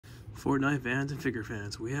Fortnite fans and figure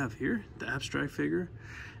fans, we have here the Abstrakt figure.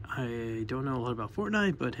 I don't know a lot about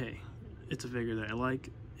Fortnite, but hey, it's a figure that I like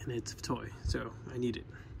and it's a toy, so I need it.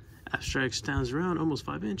 Abstrakt stands around almost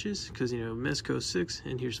 5 inches because, you know, Mesco's 6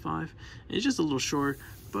 and here's 5. And it's just a little short,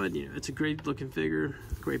 but, you know, it's a great looking figure,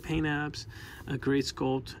 great paint apps, a great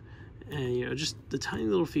sculpt, and, you know, just the tiny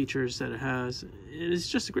little features that it has. It's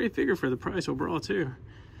just a great figure for the price overall too.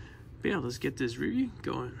 But yeah, let's get this review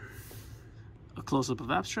going. A close-up of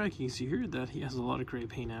Abstrakt, you can see here that he has a lot of great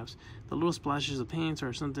paint apps. The little splashes of paints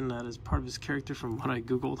are something that is part of his character from what I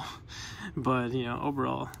googled. But, you know,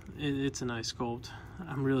 overall, it's a nice sculpt.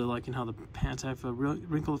 I'm really liking how the pants have a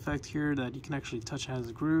wrinkle effect here that you can actually touch as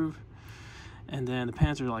a groove. And then the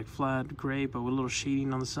pants are like flat gray but with a little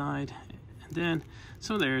shading on the side. And then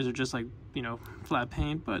some of the areas are just like, you know, flat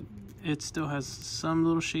paint, but it still has some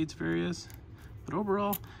little shades of areas. But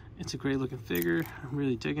overall, it's a great looking figure. I'm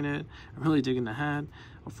really digging it. I'm really digging the hat.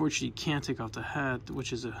 Unfortunately, you can't take off the hat,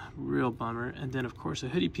 which is a real bummer. And then, of course, the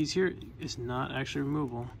hoodie piece here is not actually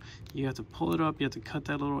removable. You have to pull it up. You have to cut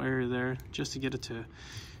that little area there just to get it to,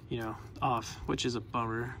 you know, off, which is a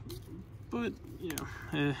bummer. But, you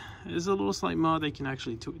know, it's a little slight mod that you can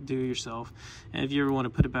actually do yourself. And if you ever want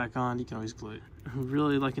to put it back on, you can always glue it. I'm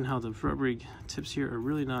really liking how the rubbery tips here are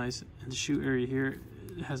really nice. And the shoe area here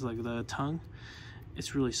has like the tongue.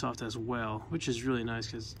 It's really soft as well, which is really nice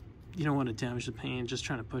because you don't want to damage the paint just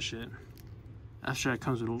trying to push it. Abstrakt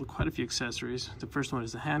comes with quite a few accessories. The first one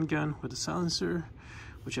is the handgun with the silencer,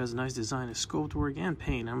 which has a nice design of sculpt work and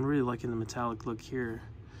paint. I'm really liking the metallic look here.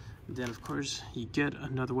 And then of course you get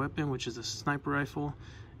another weapon, which is a sniper rifle,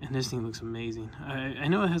 and this thing looks amazing. I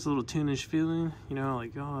know it has a little toonish feeling, you know,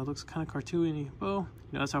 like, oh, it looks kind of cartoony. Well,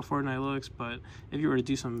 you know, that's how Fortnite looks, but if you were to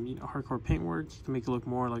do some, you know, hardcore paint work, you can make it look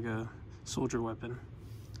more like a soldier weapon.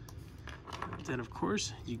 Then of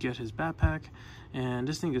course you get his backpack, and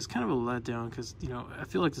this thing is kind of a letdown because, you know, I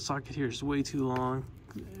feel like the socket here is way too long,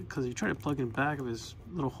 because if you try to plug in the back of his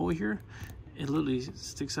little hole here, it literally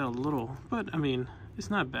sticks out a little. But I mean,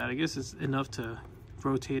 it's not bad. I guess it's enough to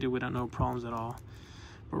rotate it without no problems at all.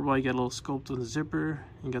 But while you got a little sculpt on the zipper,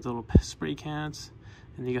 you got the little spray cans,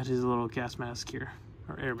 and you got his little gas mask here,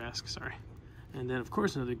 or air mask, sorry. And then of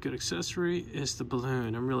course another good accessory is the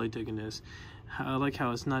balloon. I'm really digging this. I like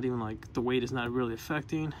how it's not even like the weight is not really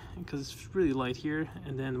affecting, because it's really light here,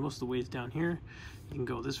 and then most of the weight is down here. You can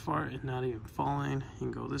go this far and not even falling. You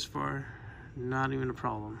can go this far, not even a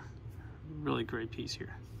problem. Really great piece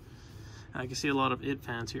here. I can see a lot of IT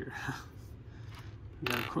fans here.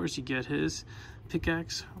 Then of course you get his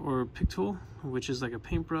pickaxe or pick tool, which is like a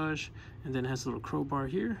paintbrush, and then it has a little crowbar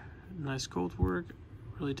here. Nice sculpt work.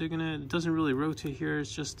 Really digging it. It doesn't really rotate here,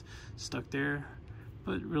 it's just stuck there,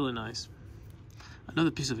 but really nice.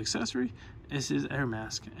 Another piece of accessory is his air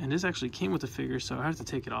mask, and this actually came with the figure, so I have to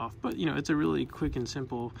take it off. But you know, it's a really quick and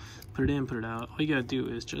simple, put it in, put it out. All you gotta do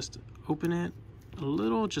is just open it a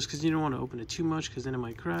little, just because you don't want to open it too much because then it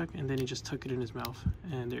might crack, and then you just tuck it in his mouth,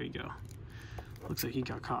 and there you go. Looks like he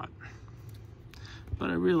got caught. But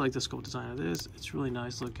I really like the sculpt design of this. It's really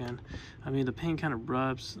nice looking. I mean, the paint kind of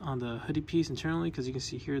rubs on the hoodie piece internally, because you can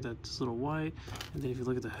see here that it's a little white. And then if you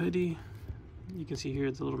look at the hoodie, you can see here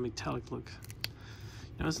it's a little metallic look.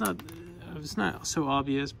 You know, it's not so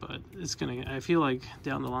obvious, but it's gonna, I feel like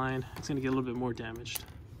down the line, it's gonna get a little bit more damaged.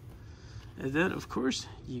 And then of course,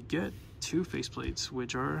 you get 2 faceplates,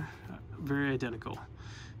 which are very identical.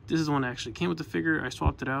 This is the one that actually came with the figure. I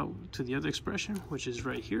swapped it out to the other expression, which is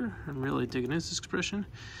right here. I'm really digging this expression.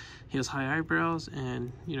 He has high eyebrows,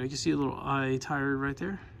 and you know, you can see a little eye tire right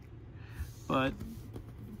there. But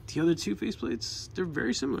the other 2 faceplates, they're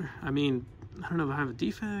very similar. I mean, I don't know if I have a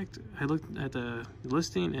defect. I looked at the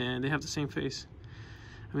listing and they have the same face.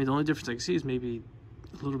 I mean, the only difference I can see is maybe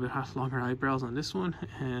a little bit longer eyebrows on this one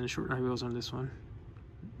and short eyebrows on this one.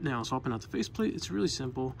 Now, swapping out the faceplate, it's really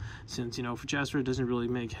simple, since, you know, for Jazwares doesn't really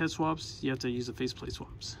make head swaps, you have to use the faceplate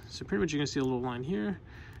swaps. So pretty much you're gonna see a little line here,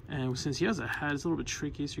 and since he has a hat, it's a little bit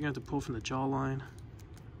tricky, so you're gonna have to pull from the jawline,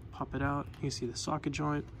 pop it out, you can see the socket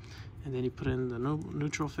joint, and then you put in the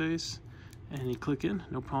neutral face, and you click in,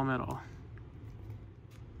 no problem at all.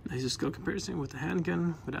 Nice skill comparison with the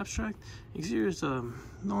handgun with Abstrakt. Here's the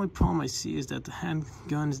only problem I see is that the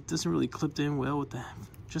handgun doesn't really clip in well with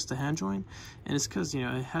just the hand joint, and it's because, you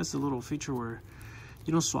know, it has a little feature where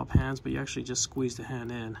you don't swap hands, but you actually just squeeze the hand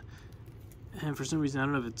in. And for some reason, I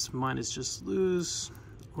don't know if it's mine is just loose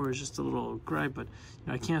or it's just a little gripe, but you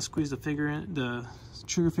know, I can't squeeze the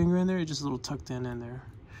trigger finger in there. It's just a little tucked in there.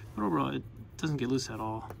 But overall, it doesn't get loose at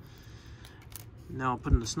all. Now I'll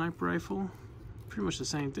put in the sniper rifle. Pretty much the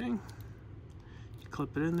same thing. You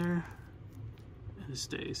clip it in there and it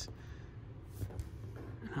stays.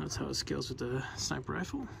 That's how it scales with the sniper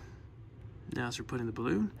rifle. Now as we're putting the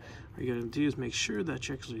balloon, all you gotta do is make sure that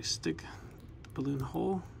you actually stick the balloon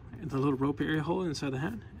hole, the little rope area hole inside the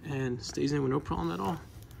hand, and stays in with no problem at all.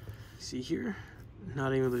 See here,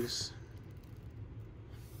 not even loose.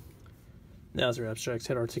 Now as our Abstrakt's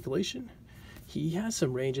head articulation, he has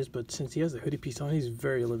some ranges, but since he has the hoodie piece on, he's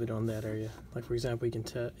very limited on that area. Like for example, he can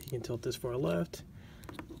tilt this far left,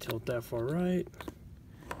 tilt that far right,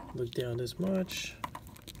 look down this much.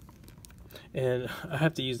 And I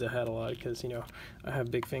have to use the hat a lot because, you know, I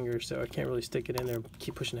have big fingers, so I can't really stick it in there,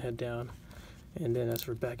 keep pushing the head down. And then as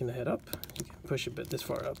for backing the head up, you can push it this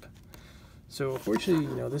far up. So unfortunately,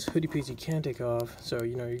 you know, this hoodie piece you can take off, so,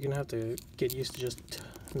 you know, you're gonna have to get used to just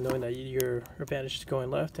knowing that your advantage is going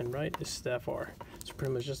left and right is that far. It's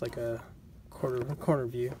pretty much just like a corner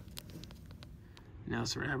view. Now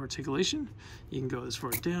as for ab articulation, you can go this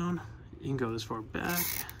far down, you can go this far back,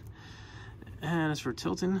 and as for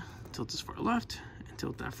tilting, tilt this far left and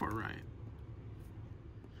tilt that far right.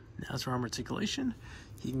 Now as for arm articulation,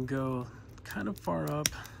 you can go kind of far up.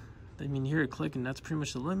 I mean, you hear it click, and that's pretty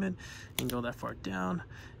much the limit. You can go that far down,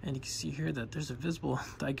 and you can see here that there's a visible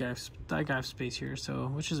diaphragm space here, so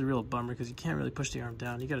which is a real bummer because you can't really push the arm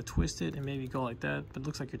down. You got to twist it and maybe go like that, but it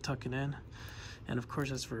looks like you're tucking in. And of course,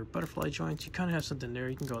 as for butterfly joints, you kind of have something there.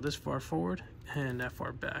 You can go this far forward and that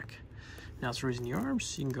far back. Now, as for raising the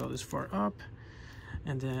arms, you can go this far up,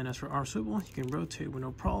 and then as for arm swivel, you can rotate with no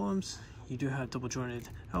problems. You do have double jointed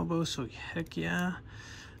elbows, so heck yeah.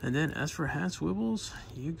 And then as for hand swivels,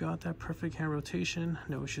 you got that perfect hand rotation,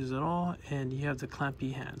 no issues at all, and you have the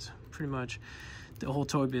clampy hands. Pretty much the whole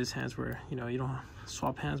Toy Biz hands where, you know, you don't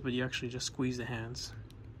swap hands, but you actually just squeeze the hands.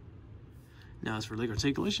 Now as for leg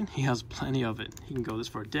articulation, he has plenty of it. He can go this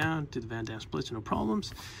far down, do the Van Damme splits, no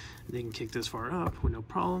problems. And they can kick this far up with no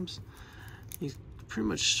problems. He pretty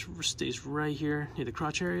much stays right here near the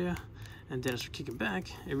crotch area. And then as for kicking back,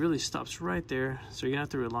 it really stops right there. So you're gonna have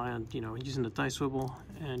to rely on, you know, using the thigh swivel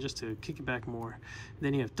and just to kick it back more. And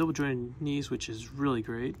then you have double jointed knees, which is really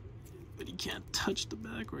great, but you can't touch the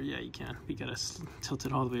back, or yeah, you can. You gotta tilt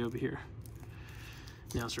it all the way over here.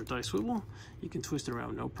 Now as for thigh swivel, you can twist it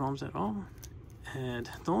around, no problems at all. And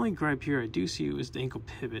the only gripe here I do see is the ankle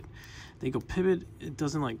pivot. The ankle pivot, it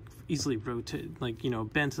doesn't like easily rotate, like, you know,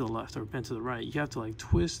 bend to the left or bend to the right. You have to like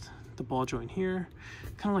twist the ball joint here,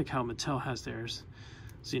 kind of like how Mattel has theirs.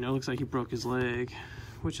 So, you know, it looks like he broke his leg,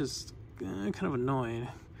 which is kind of annoying.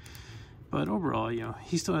 But overall, you know,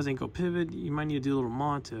 he still has ankle pivot. You might need to do a little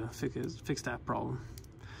mod to fix that problem.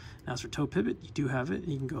 Now, as for toe pivot, you do have it.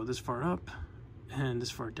 You can go this far up and this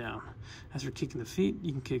far down. As for kicking the feet,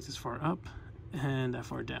 you can kick this far up and that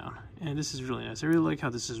far down. And this is really nice. I really like how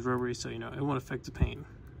this is rubbery, so, you know, it won't affect the paint.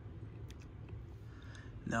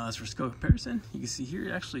 Now as for skull comparison, you can see here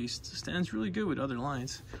it actually stands really good with other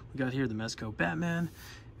lines. We got here the Mezco Batman,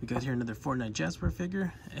 we got here another Fortnite Jazwares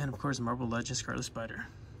figure, and of course Marvel Legends Scarlet Spider.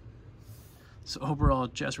 So overall,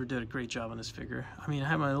 Jazwares did a great job on this figure. I mean, I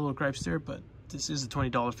have my little gripes there, but this is a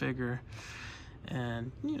 $20 figure,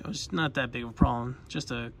 and you know, it's not that big of a problem.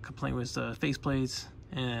 Just a complaint with the faceplates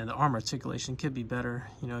and the arm articulation could be better.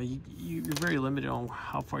 You know, you're very limited on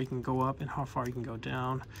how far you can go up and how far you can go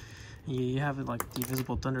down. You have like the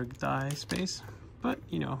visible thunder thigh space, but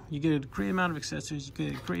you know, you get a great amount of accessories, you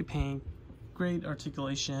get great paint, great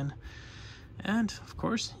articulation, and of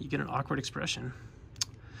course you get an awkward expression.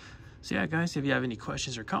 So yeah guys, if you have any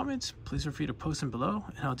questions or comments, please feel free to post them below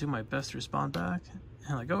and I'll do my best to respond back.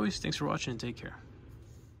 And like always, thanks for watching and take care.